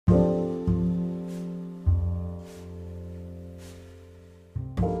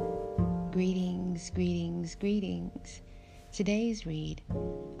Greetings, greetings, greetings. Today's read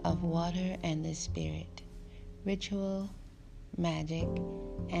of Water and the Spirit, Ritual, Magic,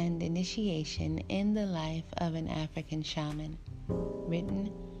 and Initiation in the Life of an African Shaman,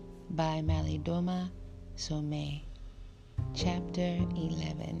 written by Malidoma Somé. Chapter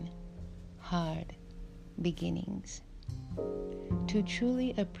 11, Hard Beginnings. To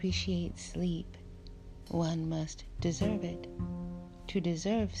truly appreciate sleep, one must deserve it. To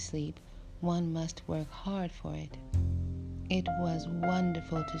deserve sleep, one must work hard for it. It was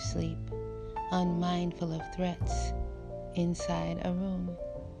wonderful to sleep, unmindful of threats, inside a room.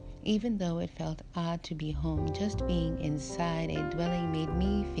 Even though it felt odd to be home, just being inside a dwelling made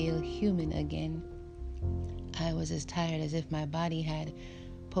me feel human again. I was as tired as if my body had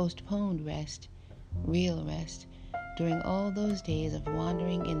postponed rest, real rest, during all those days of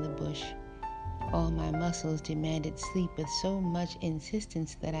wandering in the bush. All my muscles demanded sleep with so much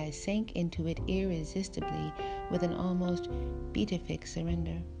insistence that I sank into it irresistibly with an almost beatific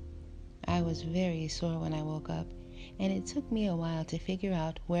surrender. I was very sore when I woke up, and it took me a while to figure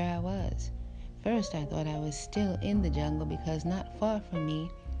out where I was. First, I thought I was still in the jungle because not far from me,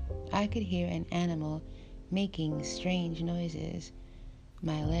 I could hear an animal making strange noises.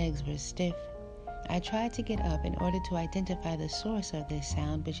 My legs were stiff. I tried to get up in order to identify the source of this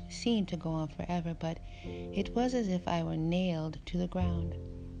sound, which seemed to go on forever, but it was as if I were nailed to the ground.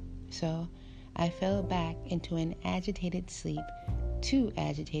 So I fell back into an agitated sleep, too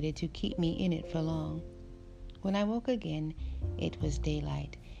agitated to keep me in it for long. When I woke again, it was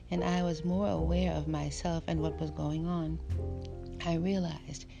daylight, and I was more aware of myself and what was going on. I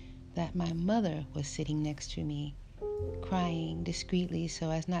realized that my mother was sitting next to me, crying discreetly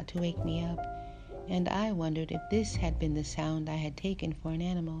so as not to wake me up, and I wondered if this had been the sound I had taken for an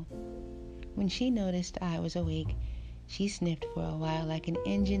animal. When she noticed I was awake, she sniffed for a while like an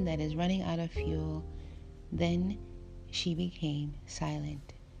engine that is running out of fuel. Then she became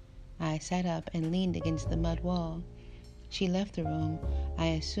silent. I sat up and leaned against the mud wall. She left the room, I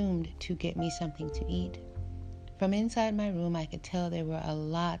assumed to get me something to eat. From inside my room, I could tell there were a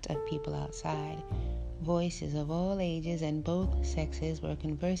lot of people outside. Voices of all ages and both sexes were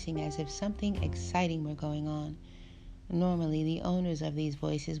conversing as if something exciting were going on. Normally, the owners of these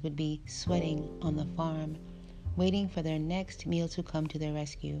voices would be sweating on the farm, waiting for their next meal to come to their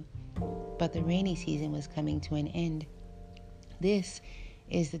rescue. But the rainy season was coming to an end. This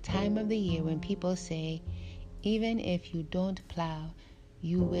is the time of the year when people say, even if you don't plow,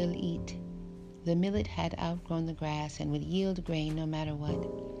 you will eat. The millet had outgrown the grass and would yield grain no matter what.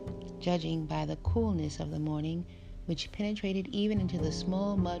 Judging by the coolness of the morning, which penetrated even into the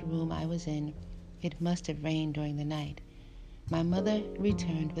small mud room I was in, it must have rained during the night. My mother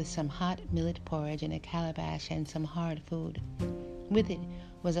returned with some hot millet porridge in a calabash and some hard food. With it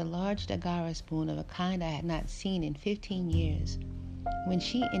was a large dagara spoon of a kind I had not seen in 15 years. When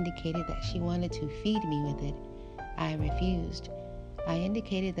she indicated that she wanted to feed me with it, I refused. I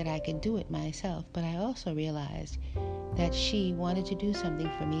indicated that I could do it myself, but I also realized that she wanted to do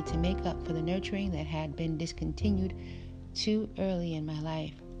something for me to make up for the nurturing that had been discontinued too early in my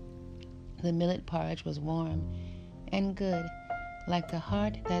life. The millet porridge was warm and good, like the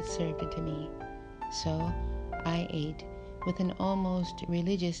heart that served it to me. So I ate with an almost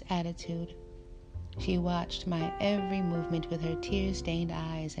religious attitude. She watched my every movement with her tear-stained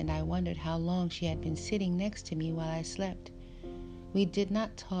eyes, and I wondered how long she had been sitting next to me while I slept. We did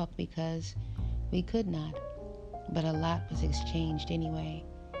not talk because we could not, but a lot was exchanged anyway.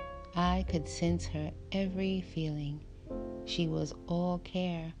 I could sense her every feeling. She was all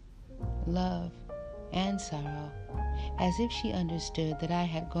care, love, and sorrow, as if she understood that I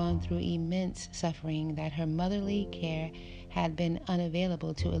had gone through immense suffering that her motherly care had been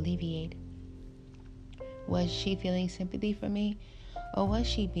unavailable to alleviate. Was she feeling sympathy for me, or was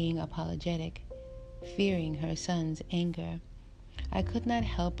she being apologetic, fearing her son's anger? I could not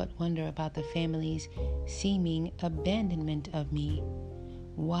help but wonder about the family's seeming abandonment of me.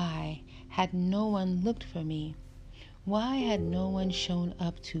 Why had no one looked for me? Why had no one shown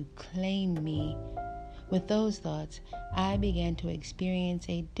up to claim me? With those thoughts, I began to experience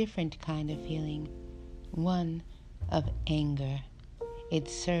a different kind of feeling, one of anger. It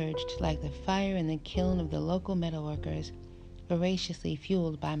surged like the fire in the kiln of the local metalworkers, voraciously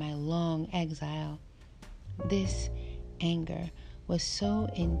fueled by my long exile. This anger was so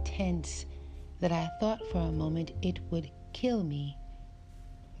intense that I thought for a moment it would kill me.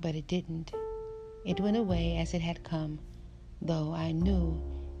 But it didn't. It went away as it had come, though I knew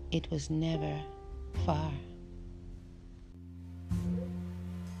it was never far.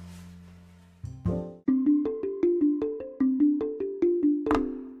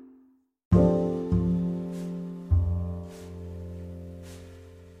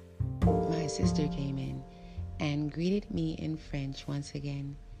 greeted me in French once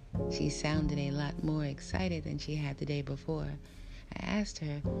again. She sounded a lot more excited than she had the day before. I asked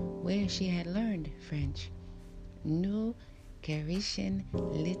her where she had learned French. "Nous Kerishin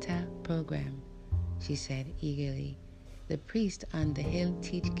Lita program," she said eagerly. "The priest on the hill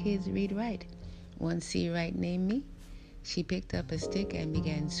teach kids read right. Want see right name me?" She picked up a stick and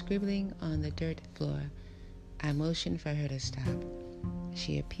began scribbling on the dirt floor. I motioned for her to stop.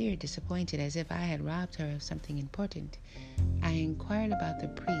 She appeared disappointed, as if I had robbed her of something important. I inquired about the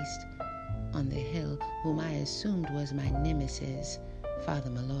priest on the hill, whom I assumed was my nemesis, Father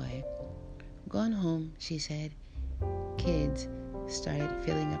Malloy. "Gone home," she said. Kids started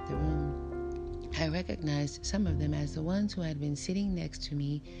filling up the room. I recognized some of them as the ones who had been sitting next to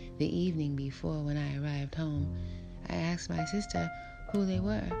me the evening before when I arrived home. I asked my sister who they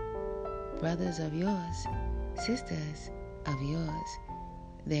were. "Brothers of yours, sisters of yours."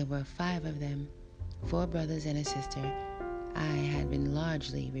 There were 5 of them, 4 brothers and a sister. I had been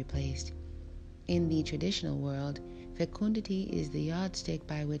largely replaced. In the traditional world, fecundity is the yardstick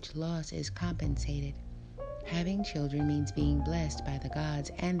by which loss is compensated. Having children means being blessed by the gods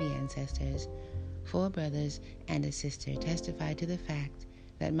and the ancestors. 4 brothers and a sister testified to the fact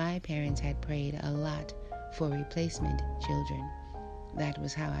that my parents had prayed a lot for replacement children. That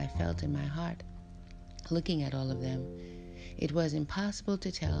was how I felt in my heart, looking at all of them. It was impossible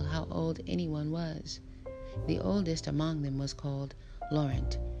to tell how old anyone was. The oldest among them was called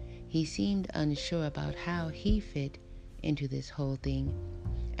Laurent. He seemed unsure about how he fit into this whole thing,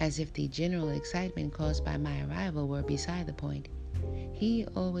 as if the general excitement caused by my arrival were beside the point. He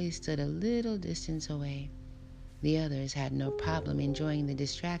always stood a little distance away. The others had no problem enjoying the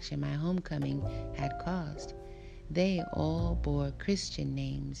distraction my homecoming had caused. They all bore Christian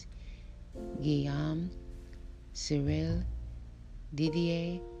names: Guillaume, Cyril,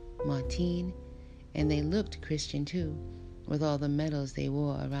 Didier, Martine, and they looked Christian too, with all the medals they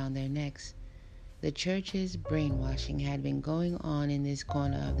wore around their necks. The church's brainwashing had been going on in this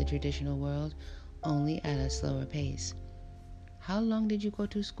corner of the traditional world, only at a slower pace. "How long did you go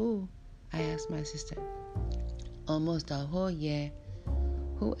to school?" I asked my sister. "Almost a whole year."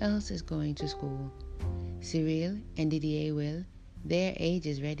 "Who else is going to school?" "Cyril and Didier will. Their age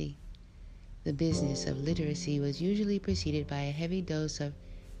is ready." The business of literacy was usually preceded by a heavy dose of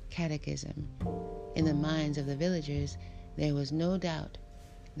catechism. In the minds of the villagers, there was no doubt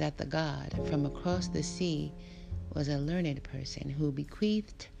that the god from across the sea was a learned person who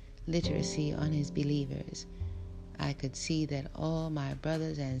bequeathed literacy on his believers. I could see that all my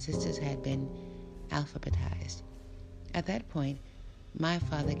brothers and sisters had been alphabetized. At that point, my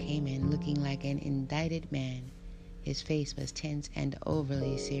father came in looking like an indicted man. His face was tense and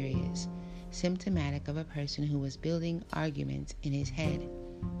overly serious, symptomatic of a person who was building arguments in his head.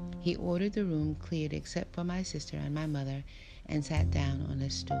 He ordered the room cleared except for my sister and my mother, and sat down on a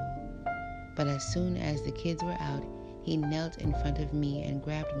stool. But as soon as the kids were out, he knelt in front of me and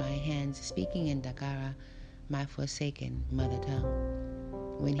grabbed my hands, speaking in Dagara, my forsaken mother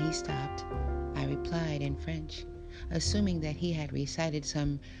tongue. When he stopped, I replied in French, assuming that he had recited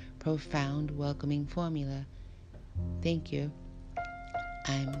some profound, welcoming formula. "Thank you.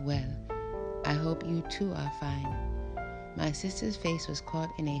 I'm well. I hope you too are fine." My sister's face was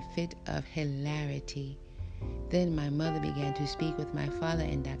caught in a fit of hilarity. Then my mother began to speak with my father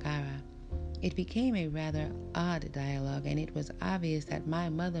in Dagara. It became a rather odd dialogue, and it was obvious that my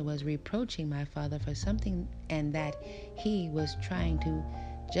mother was reproaching my father for something and that he was trying to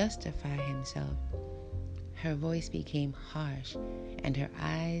justify himself. Her voice became harsh and her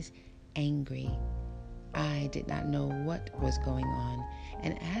eyes angry. I did not know what was going on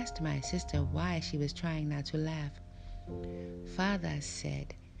and asked my sister why she was trying not to laugh. "Father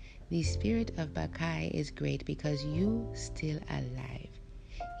said, the spirit of Bakai is great because you still alive.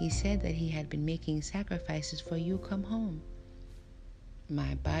 He said that he had been making sacrifices for you come home."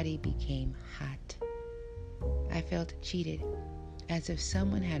 My body became hot. I felt cheated, as if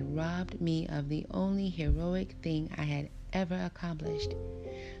someone had robbed me of the only heroic thing I had ever accomplished.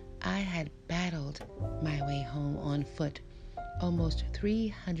 I had battled my way home on foot, almost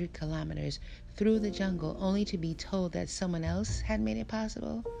 300 kilometers through the jungle, only to be told that someone else had made it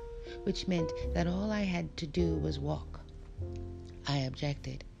possible, which meant that all I had to do was walk. I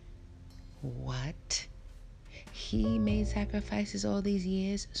objected. "What? He made sacrifices all these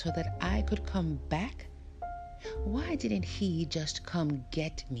years so that I could come back? Why didn't he just come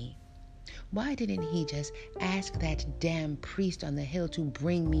get me? Why didn't he just ask that damn priest on the hill to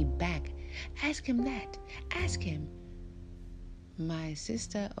bring me back? Ask him that. Ask him." My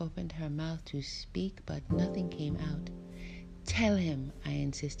sister opened her mouth to speak, but nothing came out. "Tell him," I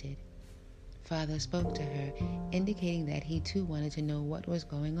insisted. Father spoke to her, indicating that he too wanted to know what was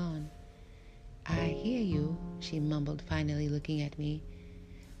going on. "I hear you," she mumbled, finally looking at me.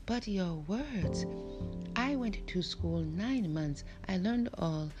 "But your words. I went to school 9 months. I learned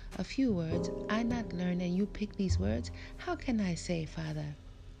all. A few words I not learned, and you pick these words? How can I say, Father?"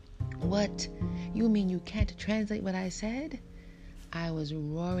 "What? You mean you can't translate what I said?" I was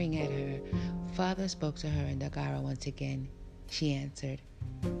roaring at her. Father spoke to her in Dagara once again. She answered.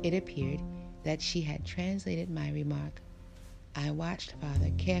 It appeared that she had translated my remark. I watched Father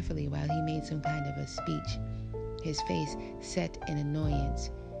carefully while he made some kind of a speech, his face set in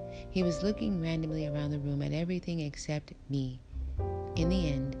annoyance. He was looking randomly around the room at everything except me. In the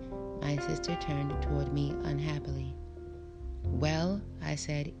end, my sister turned toward me unhappily. "Well," I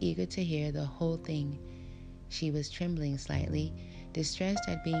said, eager to hear the whole thing. She was trembling slightly, distressed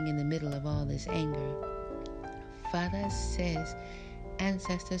at being in the middle of all this anger. "Father says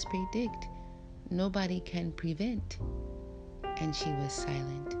ancestors predict. Nobody can prevent." And she was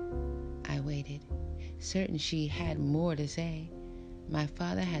silent. I waited, certain she had more to say. My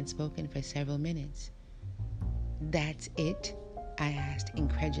father had spoken for several minutes. "That's it?" I asked,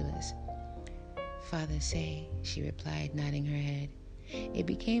 incredulous. "Father say," she replied, nodding her head. It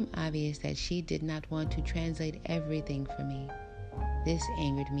became obvious that she did not want to translate everything for me. This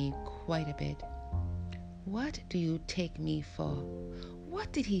angered me quite a bit. "What do you take me for?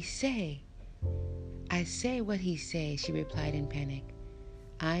 What did he say?" "I say what he say," she replied in panic.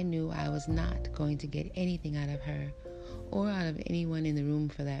 I knew I was not going to get anything out of her, or out of anyone in the room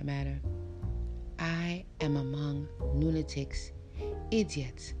for that matter. I am among lunatics,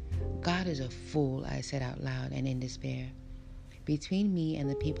 idiots. God is a fool, I said out loud and in despair. Between me and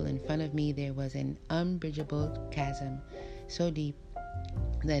the people in front of me there was an unbridgeable chasm, so deep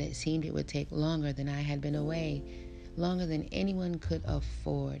that it seemed it would take longer than I had been away, longer than anyone could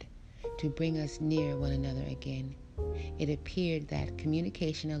afford, to bring us near one another again. It appeared that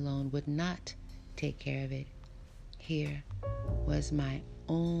communication alone would not take care of it. Here was my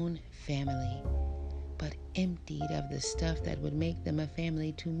own family, but emptied of the stuff that would make them a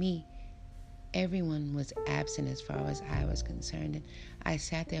family to me. Everyone was absent as far as I was concerned, and I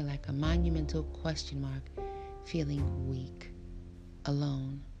sat there like a monumental question mark, feeling weak,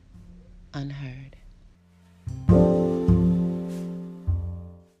 alone, unheard.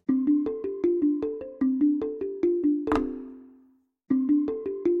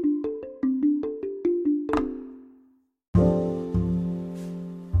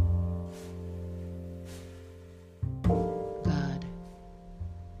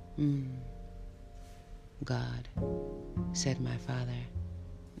 God, said my father,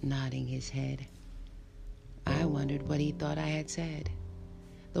 nodding his head. I wondered what he thought I had said.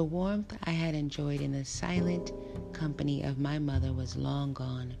 The warmth I had enjoyed in the silent company of my mother was long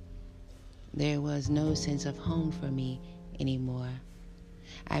gone. There was no sense of home for me anymore.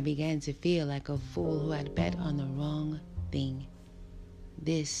 I began to feel like a fool who had bet on the wrong thing.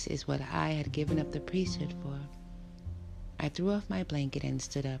 This is what I had given up the priesthood for. I threw off my blanket and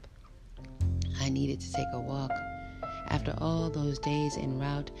stood up. I needed to take a walk. After all those days en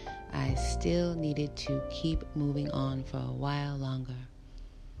route, I still needed to keep moving on for a while longer.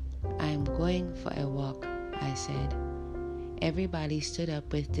 "I'm going for a walk," I said. Everybody stood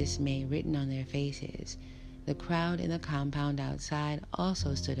up with dismay written on their faces. The crowd in the compound outside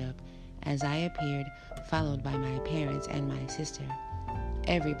also stood up as I appeared, followed by my parents and my sister.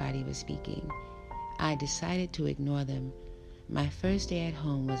 Everybody was speaking. I decided to ignore them. My first day at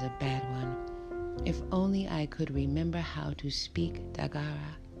home was a bad one. If only I could remember how to speak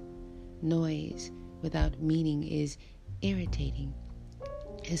Dagara. Noise without meaning is irritating,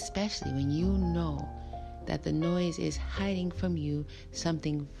 especially when you know that the noise is hiding from you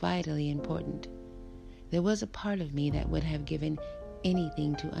something vitally important. There was a part of me that would have given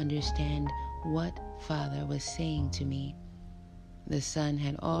anything to understand what Father was saying to me. The sun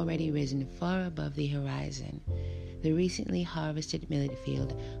had already risen far above the horizon. The recently harvested millet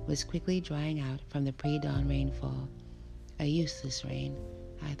field was quickly drying out from the pre-dawn rainfall. A useless rain,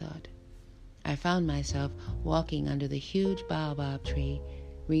 I thought. I found myself walking under the huge baobab tree,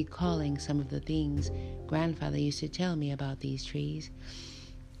 recalling some of the things Grandfather used to tell me about these trees,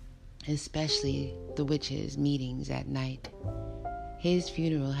 especially the witches' meetings at night. His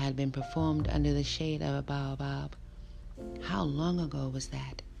funeral had been performed under the shade of a baobab. How long ago was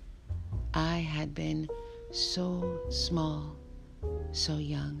that? I had been so small, so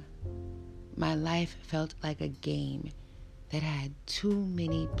young. My life felt like a game that had too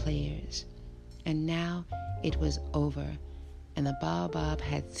many players, and now it was over, and the baobab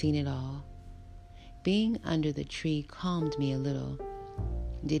had seen it all. Being under the tree calmed me a little.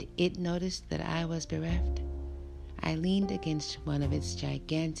 Did it notice that I was bereft? I leaned against one of its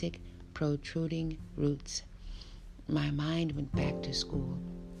gigantic, protruding roots. My mind went back to school,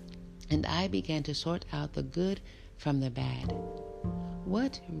 and I began to sort out the good from the bad.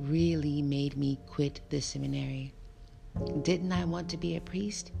 What really made me quit the seminary? Didn't I want to be a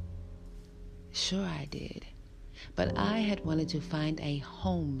priest? Sure I did. But I had wanted to find a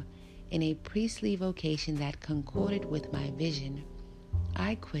home in a priestly vocation that concorded with my vision.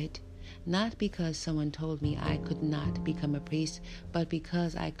 I quit, not because someone told me I could not become a priest, but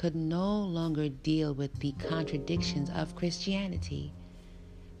because I could no longer deal with the contradictions of Christianity.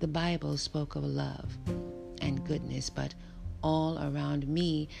 The Bible spoke of love and goodness, but all around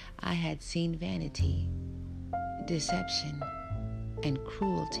me I had seen vanity, deception, and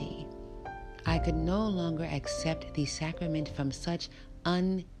cruelty. I could no longer accept the sacrament from such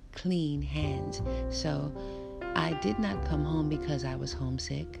unclean hands, so I did not come home because I was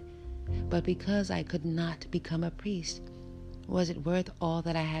homesick, but because I could not become a priest. Was it worth all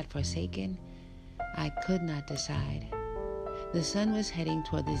that I had forsaken? I could not decide. The sun was heading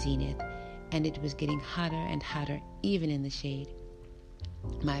toward the zenith, and it was getting hotter and hotter even in the shade.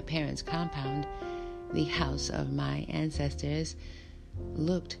 My parents' compound, the house of my ancestors,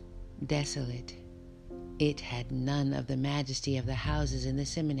 looked desolate. It had none of the majesty of the houses in the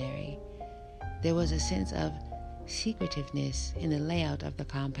seminary. There was a sense of secretiveness in the layout of the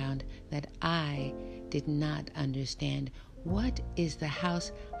compound that I did not understand. What is the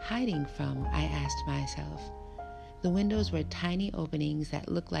house hiding from? I asked myself. The windows were tiny openings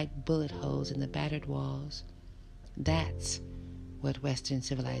that looked like bullet holes in the battered walls. That's what Western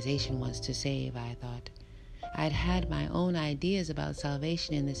civilization wants to save, I thought. I'd had my own ideas about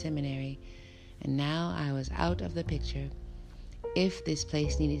salvation in the seminary, and now I was out of the picture. If this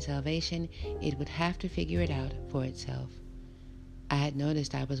place needed salvation, it would have to figure it out for itself. I had not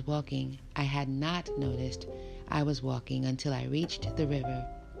noticed I was walking until I reached the river.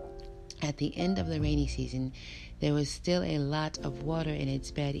 At the end of the rainy season, there was still a lot of water in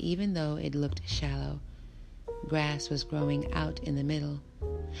its bed, even though it looked shallow. Grass was growing out in the middle.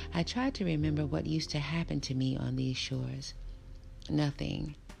 I tried to remember what used to happen to me on these shores.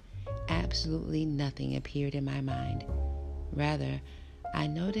 Nothing, absolutely nothing appeared in my mind. Rather, I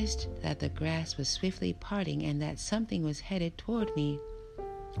noticed that the grass was swiftly parting and that something was headed toward me.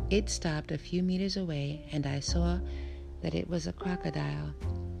 It stopped a few meters away, and I saw that it was a crocodile.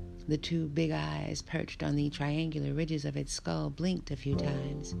 The two big eyes perched on the triangular ridges of its skull blinked a few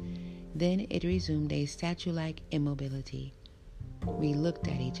times. Then it resumed a statue-like immobility. We looked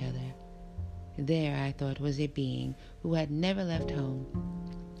at each other. There, I thought, was a being who had never left home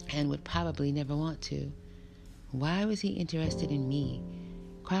and would probably never want to. Why was he interested in me?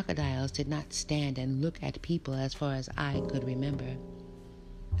 Crocodiles did not stand and look at people as far as I could remember.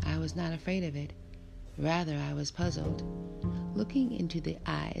 I was not afraid of it. Rather, I was puzzled. Looking into the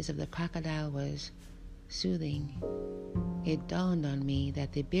eyes of the crocodile was soothing. It dawned on me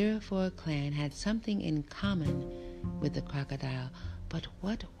that the Birafor clan had something in common with the crocodile, but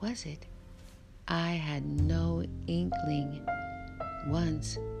what was it? I had no inkling.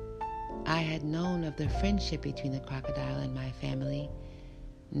 Once, I had known of the friendship between the crocodile and my family.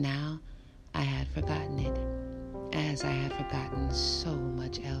 Now, I had forgotten it, as I had forgotten so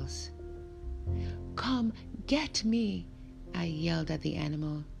much else. "Come, get me!" I yelled at the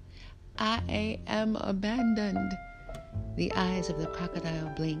animal. "I am abandoned." The eyes of the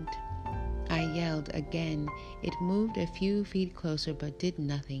crocodile blinked. I yelled again. It moved a few feet closer but did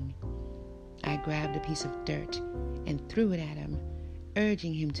nothing. I grabbed a piece of dirt and threw it at him,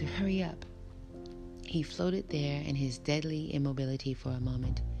 urging him to hurry up. He floated there in his deadly immobility for a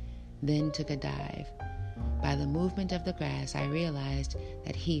moment, then took a dive. By the movement of the grass, I realized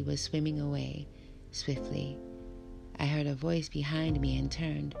that he was swimming away swiftly. I heard a voice behind me and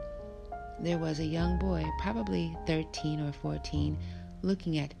turned. There was a young boy, probably 13 or 14,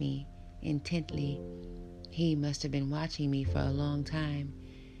 looking at me intently. He must have been watching me for a long time.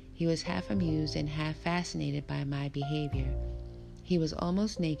 He was half amused and half fascinated by my behavior. He was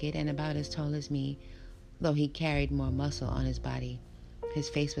almost naked and about as tall as me, though he carried more muscle on his body. His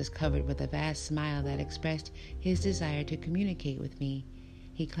face was covered with a vast smile that expressed his desire to communicate with me.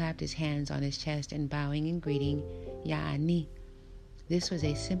 He clapped his hands on his chest and bowing in greeting, "Ya'ani." This was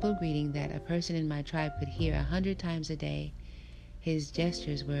a simple greeting that a person in my tribe could hear 100 times a day. His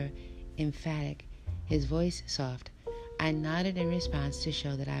gestures were emphatic, his voice soft. I nodded in response to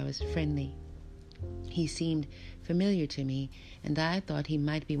show that I was friendly. He seemed familiar to me, and I thought he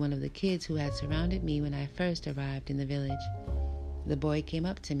might be one of the kids who had surrounded me when I first arrived in the village. The boy came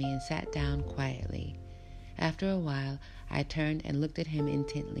up to me and sat down quietly. After a while, I turned and looked at him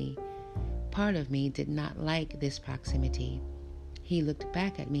intently. Part of me did not like this proximity. He looked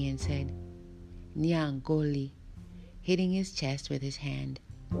back at me and said, Nyangoli, hitting his chest with his hand.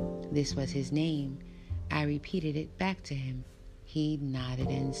 This was his name. I repeated it back to him. He nodded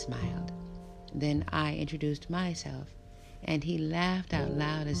and smiled. Then I introduced myself, and he laughed out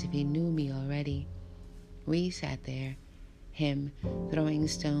loud as if he knew me already. We sat there, him throwing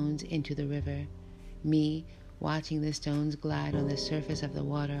stones into the river, me watching the stones glide on the surface of the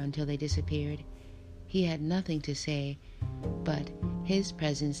water until they disappeared. He had nothing to say, but his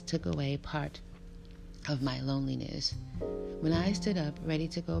presence took away part of my loneliness. When I stood up, ready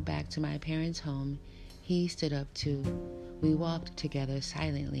to go back to my parents' home, he stood up too. We walked together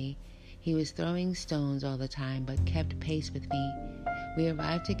silently. He was throwing stones all the time, but kept pace with me. We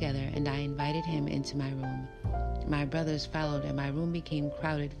arrived together, and I invited him into my room. My brothers followed, and my room became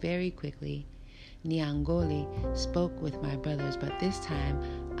crowded very quickly. Nyangoli spoke with my brothers, but this time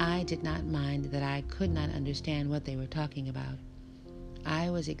I did not mind that I could not understand what they were talking about.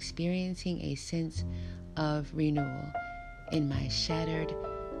 I was experiencing a sense of renewal in my shattered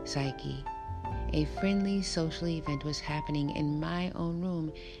psyche. A friendly social event was happening in my own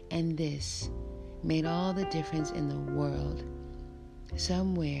room, and this made all the difference in the world.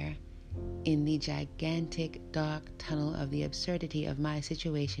 Somewhere in the gigantic dark tunnel of the absurdity of my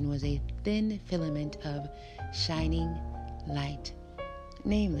situation was a thin filament of shining light,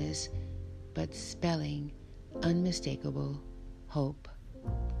 nameless but spelling unmistakable hope.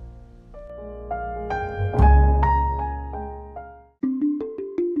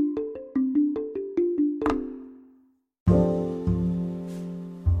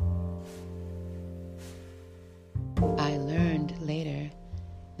 I learned later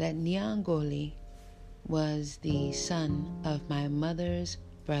that Nyangoli was the son of my mother's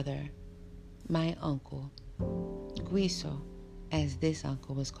brother, my uncle. Guiso, as this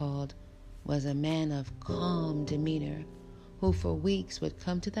uncle was called, was a man of calm demeanor who for weeks would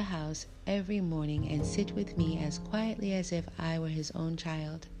come to the house every morning and sit with me as quietly as if I were his own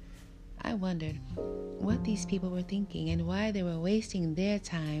child. I wondered what these people were thinking and why they were wasting their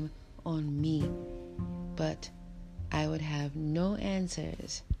time on me. But I would have no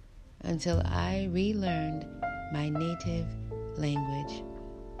answers until I relearned my native language.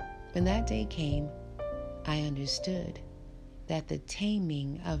 When that day came, I understood that the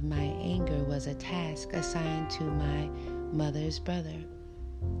taming of my anger was a task assigned to my mother's brother.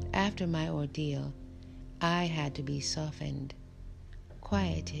 After my ordeal, I had to be softened,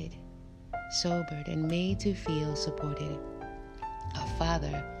 quieted, sobered, and made to feel supported. A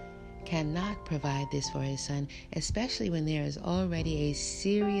father cannot provide this for his son, especially when there is already a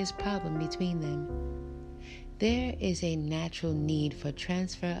serious problem between them. There is a natural need for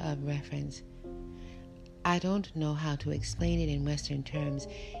transfer of reference. I don't know how to explain it in Western terms.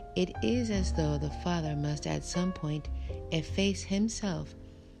 It is as though the father must at some point efface himself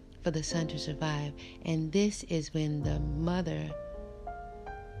for the son to survive, and this is when the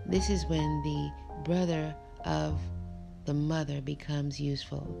brother of the mother becomes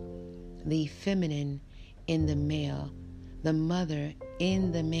useful. The feminine in the male, the mother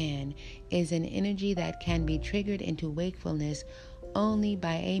in the man, is an energy that can be triggered into wakefulness only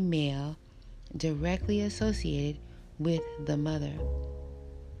by a male directly associated with the mother.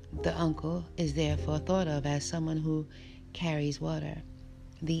 The uncle is therefore thought of as someone who carries water,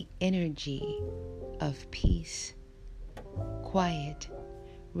 the energy of peace, quiet,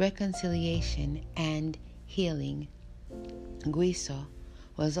 reconciliation, and healing. Guiso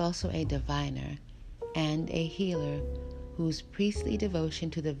was also a diviner and a healer whose priestly devotion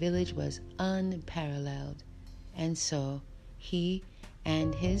to the village was unparalleled, and so he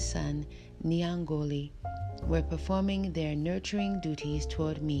and his son Nyangoli were performing their nurturing duties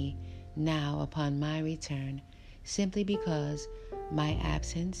toward me now upon my return, simply because my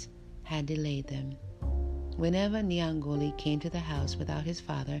absence had delayed them. Whenever Nyangoli came to the house without his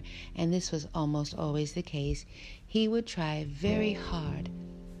father, and this was almost always the case, he would try very hard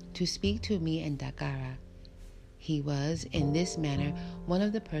to speak to me in Dagara. He was, in this manner, one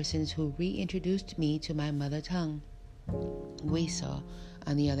of the persons who reintroduced me to my mother tongue. Guiso,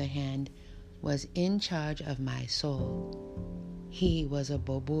 on the other hand, was in charge of my soul. He was a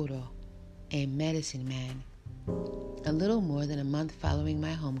Boburo, a medicine man. A little more than a month following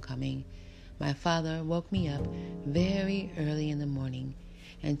my homecoming, my father woke me up very early in the morning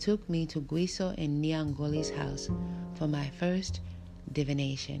and took me to Guiso and Nyangoli's house for my first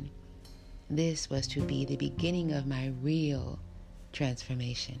divination. This was to be the beginning of my real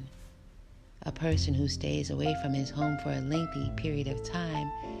transformation. A person who stays away from his home for a lengthy period of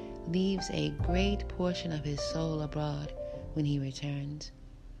time leaves a great portion of his soul abroad when he returns.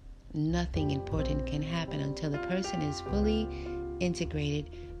 Nothing important can happen until the person is fully integrated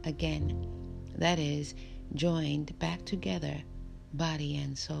again, that is, joined back together, body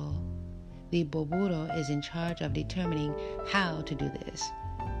and soul. The Boburo is in charge of determining how to do this.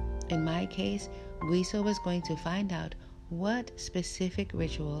 In my case, Guiso was going to find out what specific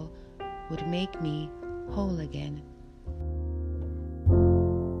ritual would make me whole again.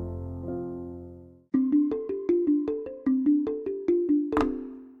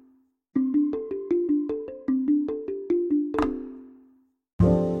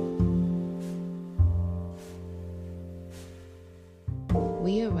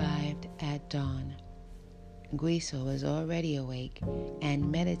 We arrived at dawn. Guiso was already awake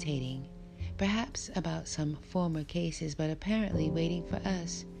and meditating, perhaps about some former cases, but apparently waiting for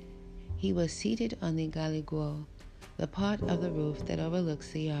us. He was seated on the galiguo, the part of the roof that overlooks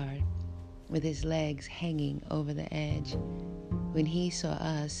the yard, with his legs hanging over the edge. When he saw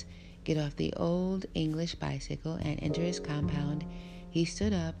us get off the old English bicycle and enter his compound, he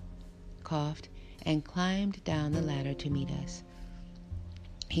stood up, coughed, and climbed down the ladder to meet us.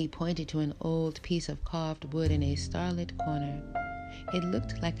 He pointed to an old piece of carved wood in a starlit corner. It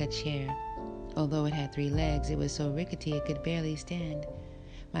looked like a chair. Although it had 3 legs, it was so rickety it could barely stand.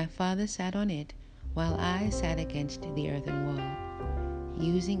 My father sat on it, while I sat against the earthen wall,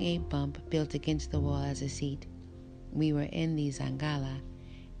 using a bump built against the wall as a seat. We were in the Zangala.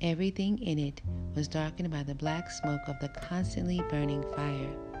 Everything in it was darkened by the black smoke of the constantly burning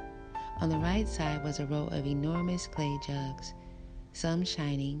fire. On the right side was a row of enormous clay jugs, some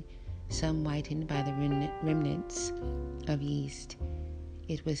shining, some whitened by the remnants of yeast.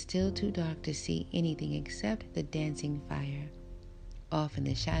 It was still too dark to see anything except the dancing fire. Off in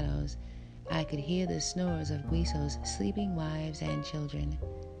the shadows, I could hear the snores of Guiso's sleeping wives and children.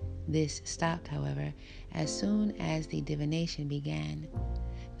 This stopped, however, as soon as the divination began.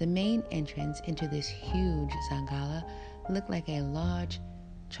 The main entrance into this huge Zangala looked like a large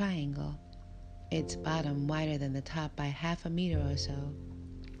triangle, its bottom wider than the top by half a meter or so.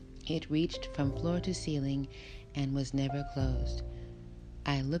 It reached from floor to ceiling and was never closed.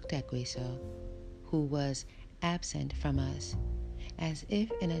 I looked at Guiso, who was absent from us, as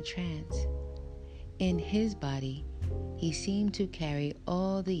if in a trance. In his body, he seemed to carry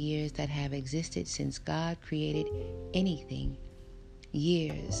all the years that have existed since God created anything,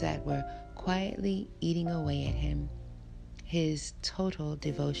 years that were quietly eating away at him. His total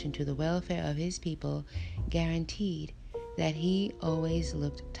devotion to the welfare of his people guaranteed that he always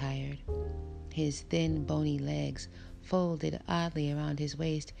looked tired. His thin, bony legs, folded oddly around his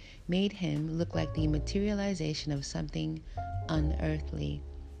waist, made him look like the materialization of something unearthly.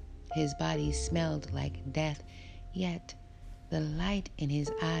 His body smelled like death, yet the light in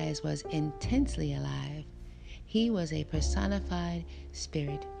his eyes was intensely alive. He was a personified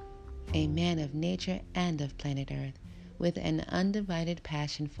spirit, a man of nature and of planet Earth, with an undivided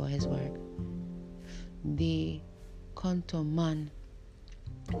passion for his work. The Kontoman,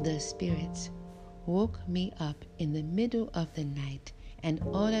 the spirits, woke me up in the middle of the night and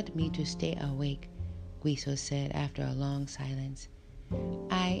ordered me to stay awake, Guiso said after a long silence.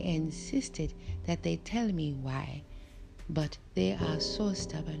 I insisted that they tell me why, but they are so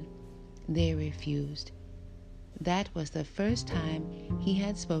stubborn. They refused. That was the first time he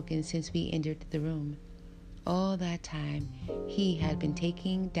had spoken since we entered the room. All that time, he had been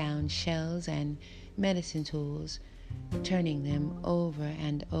taking down shells and medicine tools, turning them over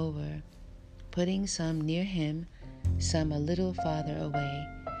and over, putting some near him, some a little farther away.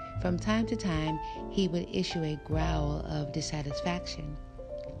 From time to time, he would issue a growl of dissatisfaction.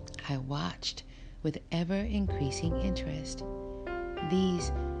 I watched with ever-increasing interest.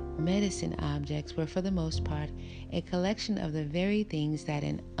 These medicine objects were for the most part a collection of the very things that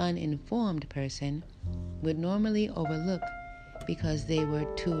an uninformed person would normally overlook because they were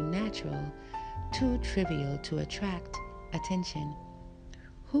too natural, too trivial to attract attention.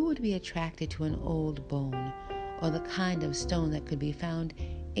 Who would be attracted to an old bone or the kind of stone that could be found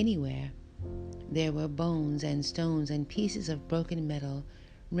anywhere? There were bones and stones and pieces of broken metal,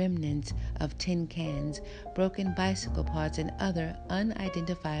 remnants of tin cans, broken bicycle parts, and other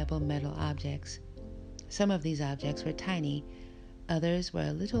unidentifiable metal objects. Some of these objects were tiny, others were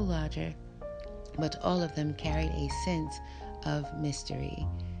a little larger, but all of them carried a sense of mystery.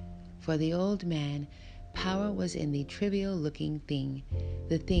 For the old man, power was in the trivial-looking thing,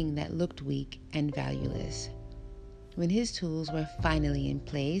 the thing that looked weak and valueless. When his tools were finally in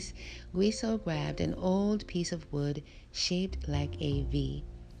place, Guiso grabbed an old piece of wood shaped like a V.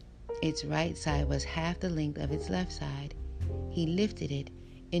 Its right side was half the length of its left side. He lifted it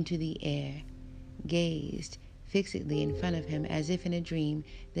into the air, gazed fixedly in front of him as if in a dream,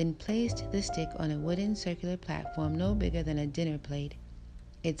 then placed the stick on a wooden circular platform no bigger than a dinner plate,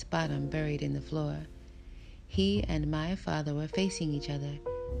 its bottom buried in the floor. He and my father were facing each other.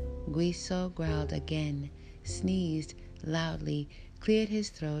 Guiso growled again, sneezed loudly, cleared his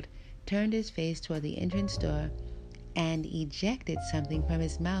throat, turned his face toward the entrance door, and ejected something from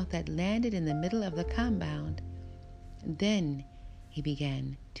his mouth that landed in the middle of the compound. Then he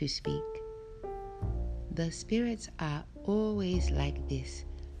began to speak. The spirits are always like this.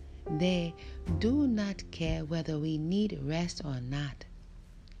 They do not care whether we need rest or not.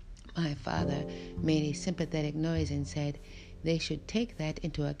 My father made a sympathetic noise and said they should take that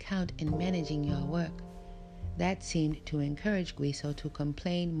into account in managing your work. That seemed to encourage Guiso to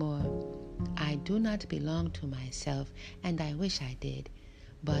complain more. I do not belong to myself, and I wish I did.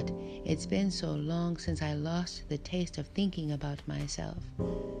 But it's been so long since I lost the taste of thinking about myself.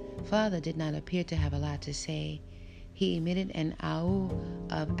 Father did not appear to have a lot to say. He emitted an "ow"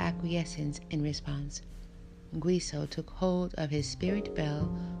 of acquiescence in response. Guiso took hold of his spirit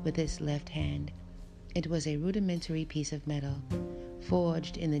bell with his left hand. It was a rudimentary piece of metal,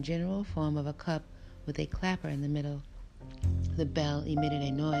 forged in the general form of a cup with a clapper in the middle. The bell emitted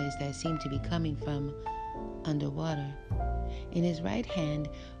a noise that seemed to be coming from underwater. In his right hand,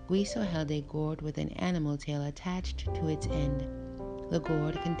 Guiso held a gourd with an animal tail attached to its end. The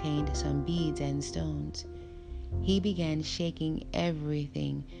gourd contained some beads and stones. He began shaking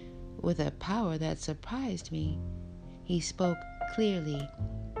everything with a power that surprised me. He spoke clearly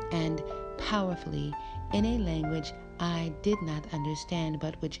and powerfully in a language I did not understand,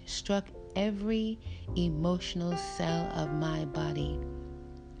 but which struck every emotional cell of my body.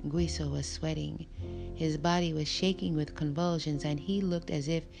 Guiso was sweating. His body was shaking with convulsions, and he looked as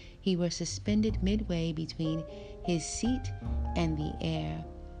if he were suspended midway between his seat and the air.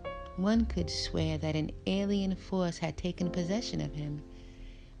 One could swear that an alien force had taken possession of him.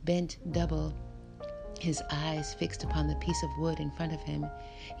 Bent double, his eyes fixed upon the piece of wood in front of him,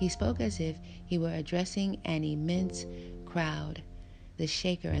 he spoke as if he were addressing an immense crowd. The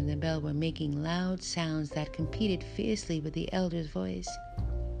shaker and the bell were making loud sounds that competed fiercely with the elder's voice.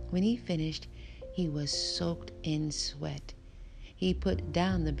 When he finished, he was soaked in sweat. He put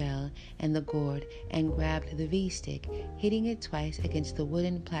down the bell and the gourd and grabbed the V-stick, hitting it twice against the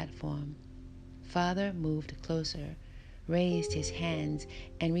wooden platform. Father moved closer, raised his hands,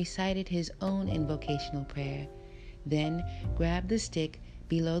 and recited his own invocational prayer, then grabbed the stick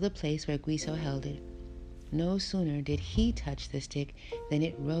below the place where Guiso held it. No sooner did he touch the stick than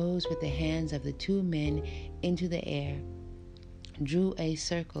it rose with the hands of the two men into the air, drew a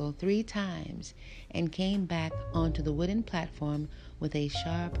circle 3 times, and came back onto the wooden platform with a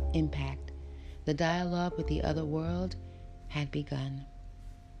sharp impact. The dialogue with the other world had begun.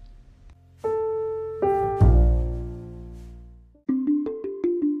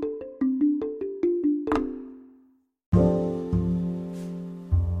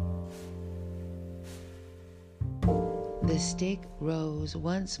 The stick rose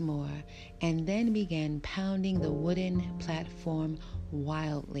once more and then began pounding the wooden platform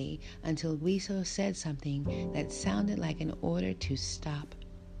wildly until Guiso said something that sounded like an order to stop.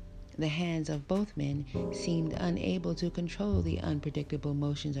 The hands of both men seemed unable to control the unpredictable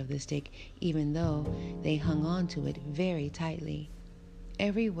motions of the stick, even though they hung on to it very tightly.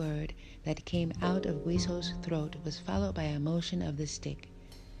 Every word that came out of Guiso's throat was followed by a motion of the stick.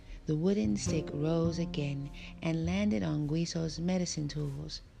 The wooden stick rose again and landed on Guiso's medicine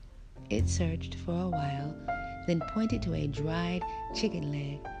tools. It searched for a while, then pointed to a dried chicken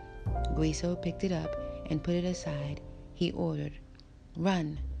leg. Guiso picked it up and put it aside. He ordered,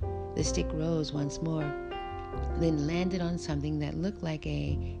 "Run." The stick rose once more, then landed on something that looked like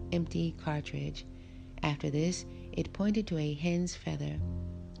an empty cartridge. After this, it pointed to a hen's feather,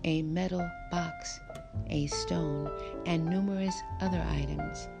 a metal box, a stone, and numerous other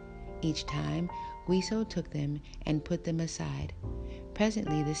items. Each time, Guiso took them and put them aside.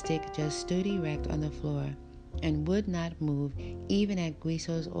 Presently, the stick just stood erect on the floor and would not move even at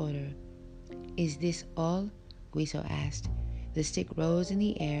Guiso's order. "Is this all?" Guiso asked. The stick rose in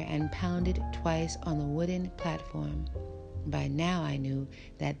the air and pounded twice on the wooden platform. By now I knew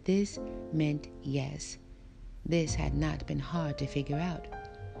that this meant yes. This had not been hard to figure out.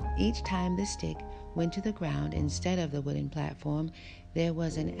 Each time the stick went to the ground instead of the wooden platform, there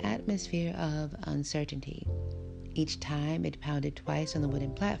was an atmosphere of uncertainty. Each time it pounded twice on the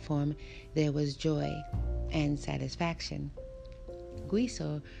wooden platform, there was joy and satisfaction.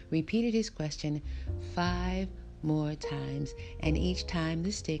 Guiso repeated his question 5 more times, and each time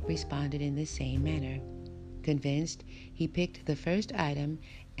the stick responded in the same manner. Convinced, he picked the first item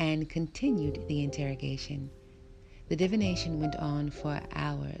and continued the interrogation. The divination went on for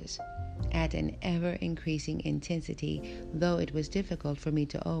hours, at an ever-increasing intensity, though it was difficult for me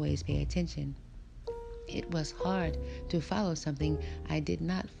to always pay attention. It was hard to follow something I did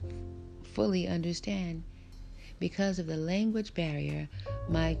not fully understand. Because of the language barrier,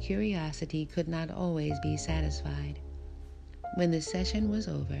 my curiosity could not always be satisfied. When the session was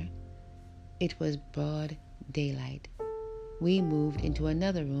over, it was broad daylight. We moved into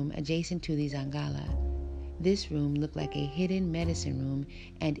another room adjacent to the Zangala. This room looked like a hidden medicine room,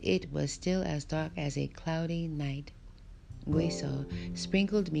 and it was still as dark as a cloudy night. Guiso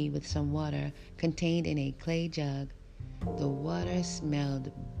sprinkled me with some water contained in a clay jug. The water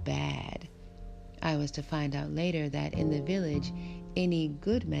smelled bad. I was to find out later that in the village, any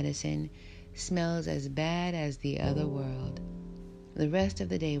good medicine smells as bad as the other world. The rest of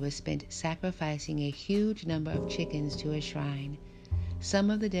the day was spent sacrificing a huge number of chickens to a shrine. Some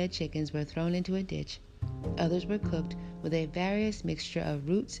of the dead chickens were thrown into a ditch. Others were cooked with a various mixture of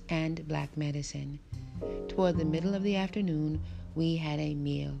roots and black medicine. Toward the middle of the afternoon, we had a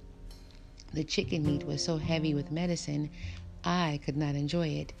meal. The chicken meat was so heavy with medicine, I could not enjoy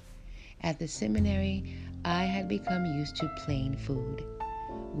it. At the seminary, I had become used to plain food.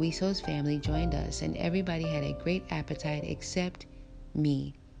 Guiso's family joined us, and everybody had a great appetite except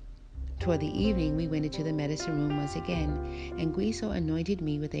me. Toward the evening, we went into the medicine room once again, and Guiso anointed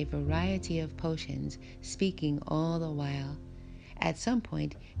me with a variety of potions, speaking all the while. At some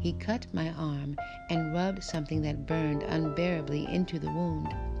point, he cut my arm and rubbed something that burned unbearably into the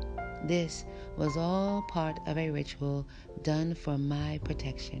wound. This was all part of a ritual done for my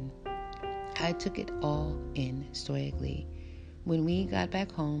protection. I took it all in stoically. When we got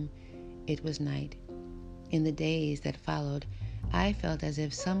back home, it was night. In the days that followed, I felt as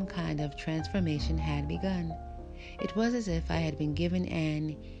if some kind of transformation had begun. It was as if I had been given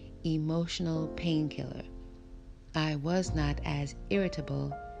an emotional painkiller. I was not as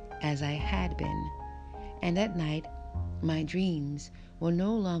irritable as I had been, and at night my dreams were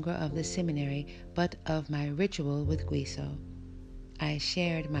no longer of the seminary, but of my ritual with Guiso. I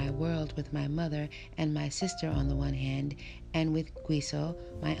shared my world with my mother and my sister on the one hand, and with Guiso,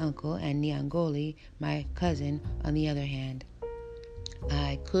 my uncle, and Nyangoli, my cousin, on the other hand.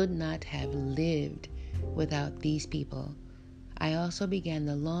 I could not have lived without these people. I also began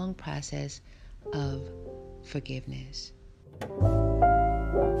the long process of forgiveness.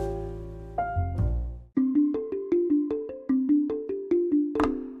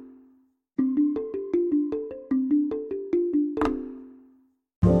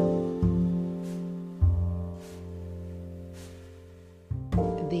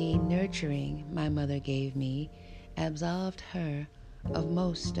 The nurturing my mother gave me absolved her of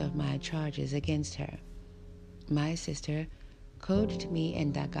most of my charges against her. My sister coached me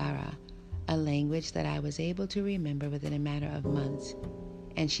in Dagara, a language that I was able to remember within a matter of months,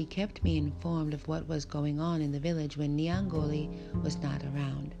 and she kept me informed of what was going on in the village when Nyangoli was not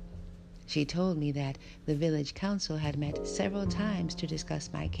around. She told me that the village council had met several times to discuss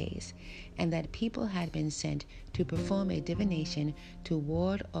my case, and that people had been sent to perform a divination to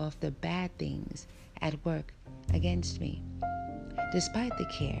ward off the bad things at work against me. Despite the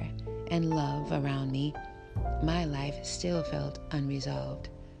care and love around me, my life still felt unresolved.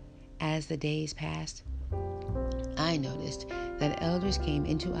 As the days passed, I noticed that elders came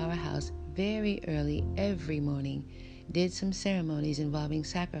into our house very early every morning, did some ceremonies involving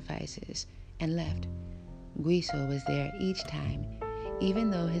sacrifices, and left. Guiso was there each time. Even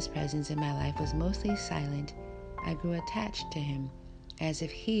though his presence in my life was mostly silent, I grew attached to him, as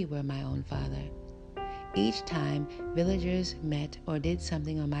if he were my own father. Each time villagers met or did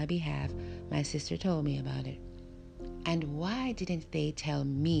something on my behalf, my sister told me about it. And why didn't they tell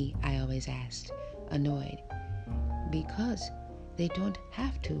me, I always asked, annoyed. Because they don't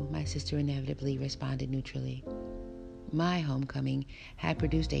have to, my sister inevitably responded neutrally. My homecoming had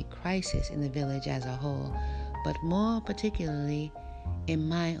produced a crisis in the village as a whole, but more particularly in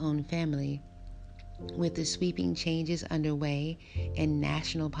my own family. With the sweeping changes underway in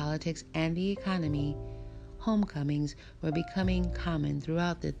national politics and the economy, homecomings were becoming common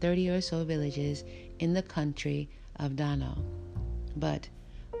throughout the 30 or so villages in the country of Dano. But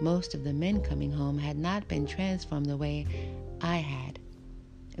most of the men coming home had not been transformed the way I had.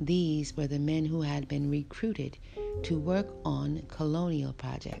 These were the men who had been recruited to work on colonial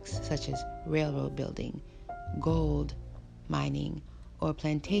projects such as railroad building, gold mining, or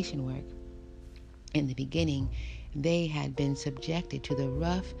plantation work. In the beginning, they had been subjected to the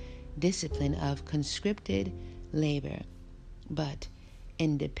rough discipline of conscripted labor. But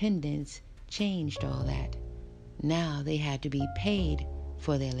independence changed all that. Now they had to be paid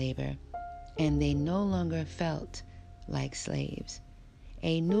for their labor, and they no longer felt like slaves.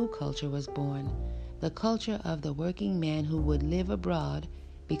 A new culture was born, the culture of the working man who would live abroad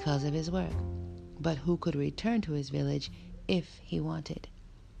because of his work, but who could return to his village if he wanted.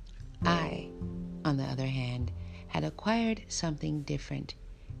 I, on the other hand, had acquired something different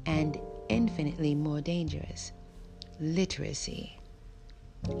and infinitely more dangerous: literacy.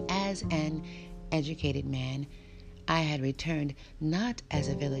 As an educated man, I had returned not as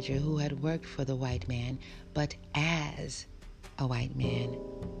a villager who had worked for the white man, but as a white man.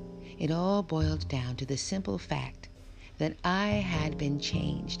 It all boiled down to the simple fact that I had been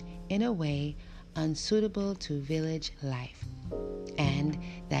changed in a way unsuitable to village life, and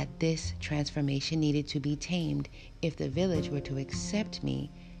that this transformation needed to be tamed if the village were to accept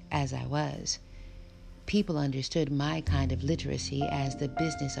me as I was. People understood my kind of literacy as the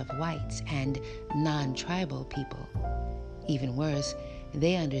business of whites and non-tribal people. Even worse,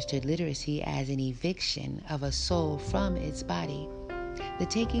 they understood literacy as an eviction of a soul from its body, the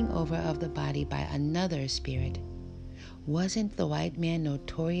taking over of the body by another spirit. Wasn't the white man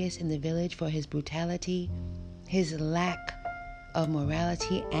notorious in the village for his brutality, his lack of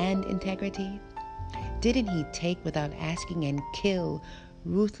morality and integrity? Didn't he take without asking and kill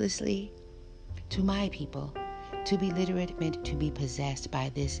ruthlessly? To my people, to be literate meant to be possessed by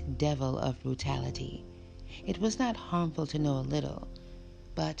this devil of brutality. It was not harmful to know a little,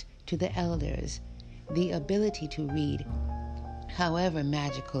 but to the elders, the ability to read, however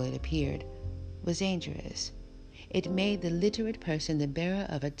magical it appeared, was dangerous. It made the literate person the bearer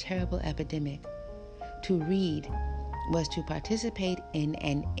of a terrible epidemic. To read was to participate in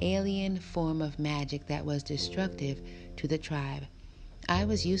an alien form of magic that was destructive to the tribe. I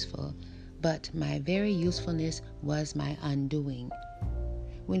was useful, but my very usefulness was my undoing.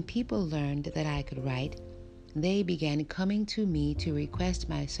 When people learned that I could write, they began coming to me to request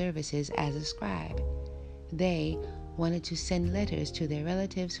my services as a scribe. They wanted to send letters to their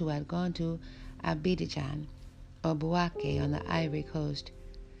relatives who had gone to Abidjan or Bouake on the Ivory Coast,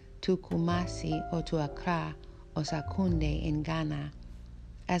 to Kumasi or to Accra or Sakunde in Ghana.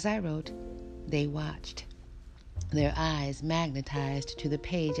 As I wrote, they watched, their eyes magnetized to the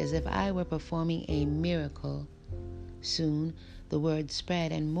page as if I were performing a miracle. Soon the word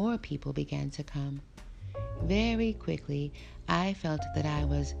spread and more people began to come. Very quickly, I felt that I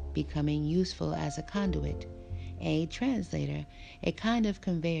was becoming useful as a conduit, a translator, a kind of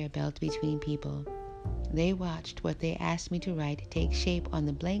conveyor belt between people. They watched what they asked me to write take shape on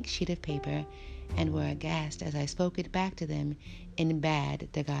the blank sheet of paper and were aghast as I spoke it back to them in bad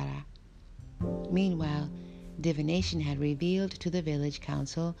Dagara. Meanwhile, divination had revealed to the village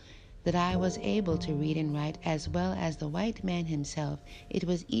council that I was able to read and write as well as the white man himself. It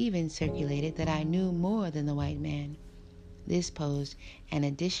was even circulated that I knew more than the white man. This posed an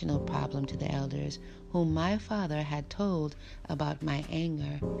additional problem to the elders, whom my father had told about my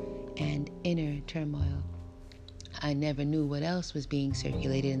anger and inner turmoil. I never knew what else was being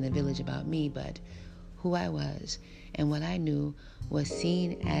circulated in the village about me, but who I was and what I knew was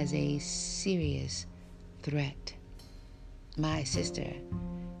seen as a serious threat. My sister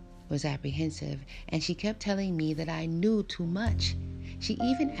was apprehensive, and she kept telling me that I knew too much. She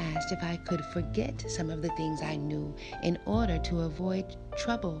even asked if I could forget some of the things I knew in order to avoid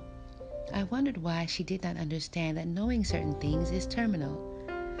trouble. I wondered why she did not understand that knowing certain things is terminal.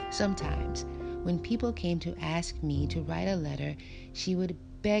 Sometimes, when people came to ask me to write a letter, she would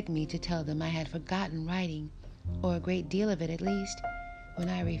beg me to tell them I had forgotten writing, or a great deal of it at least. When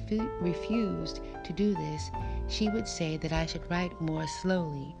I refused to do this, she would say that I should write more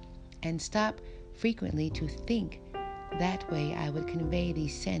slowly and stop frequently to think. That way I would convey the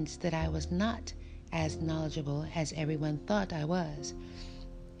sense that I was not as knowledgeable as everyone thought I was.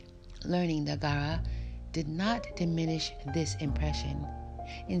 Learning Dagara did not diminish this impression.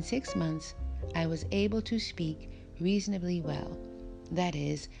 In 6 months, I was able to speak reasonably well. That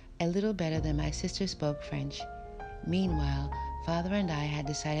is, a little better than my sister spoke French. Meanwhile, Father and I had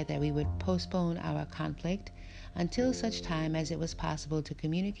decided that we would postpone our conflict until such time as it was possible to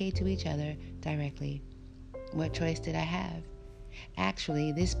communicate to each other directly. What choice did I have?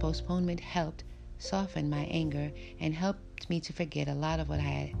 Actually, this postponement helped soften my anger and helped me to forget a lot of what I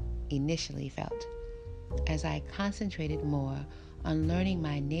had initially felt. As I concentrated more on learning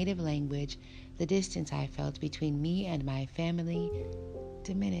my native language, the distance I felt between me and my family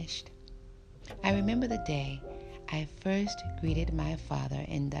diminished. I remember the day I first greeted my father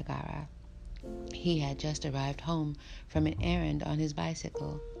in Dagara. He had just arrived home from an errand on his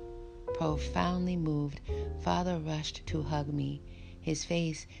bicycle. Profoundly moved, Father rushed to hug me. His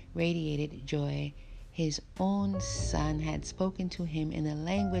face radiated joy. His own son had spoken to him in the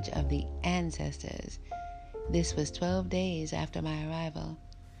language of the ancestors. This was 12 days after my arrival.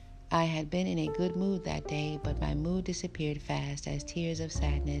 I had been in a good mood that day, but my mood disappeared fast as tears of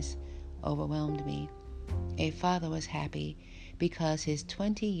sadness overwhelmed me. A father was happy because his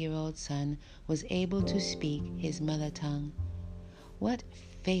 20-year-old son was able to speak his mother tongue. What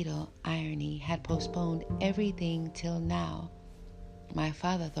fatal irony had postponed everything till now? My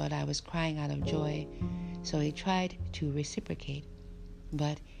father thought I was crying out of joy, so he tried to reciprocate,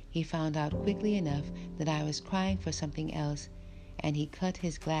 but he found out quickly enough that I was crying for something else, and he cut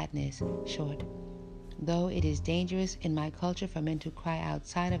his gladness short. Though it is dangerous in my culture for men to cry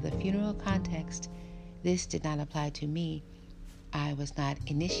outside of the funeral context, this did not apply to me. I was not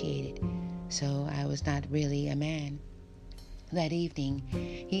initiated, so I was not really a man. That evening,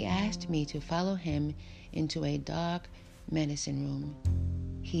 he asked me to follow him into a dark medicine room.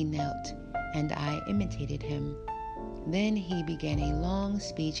 He knelt, and I imitated him. Then he began a long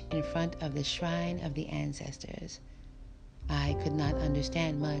speech in front of the shrine of the ancestors. I could not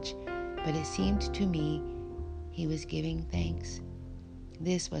understand much, but it seemed to me he was giving thanks.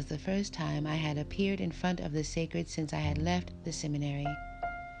 This was the first time I had appeared in front of the sacred since I had left the seminary.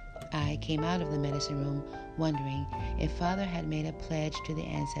 I came out of the medicine room wondering if Father had made a pledge to the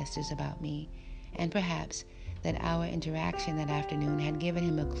ancestors about me, and perhaps that our interaction that afternoon had given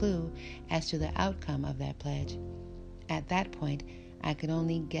him a clue as to the outcome of that pledge. At that point, I could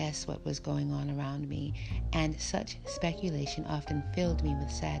only guess what was going on around me, and such speculation often filled me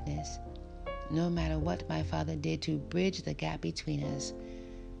with sadness. No matter what my father did to bridge the gap between us,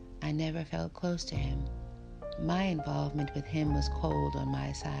 I never felt close to him. My involvement with him was cold on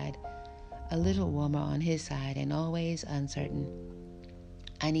my side, a little warmer on his side, and always uncertain.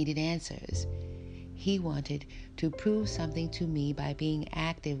 I needed answers. He wanted to prove something to me by being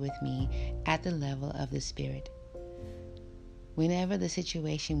active with me at the level of the spirit. Whenever the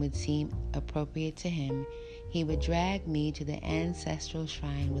situation would seem appropriate to him, he would drag me to the ancestral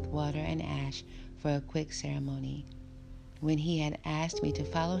shrine with water and ash for a quick ceremony. When he had asked me to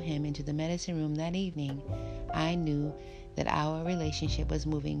follow him into the medicine room that evening, I knew that our relationship was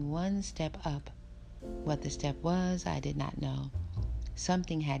moving one step up. What the step was, I did not know.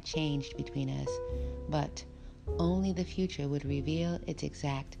 Something had changed between us, but only the future would reveal its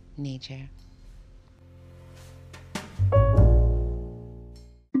exact nature.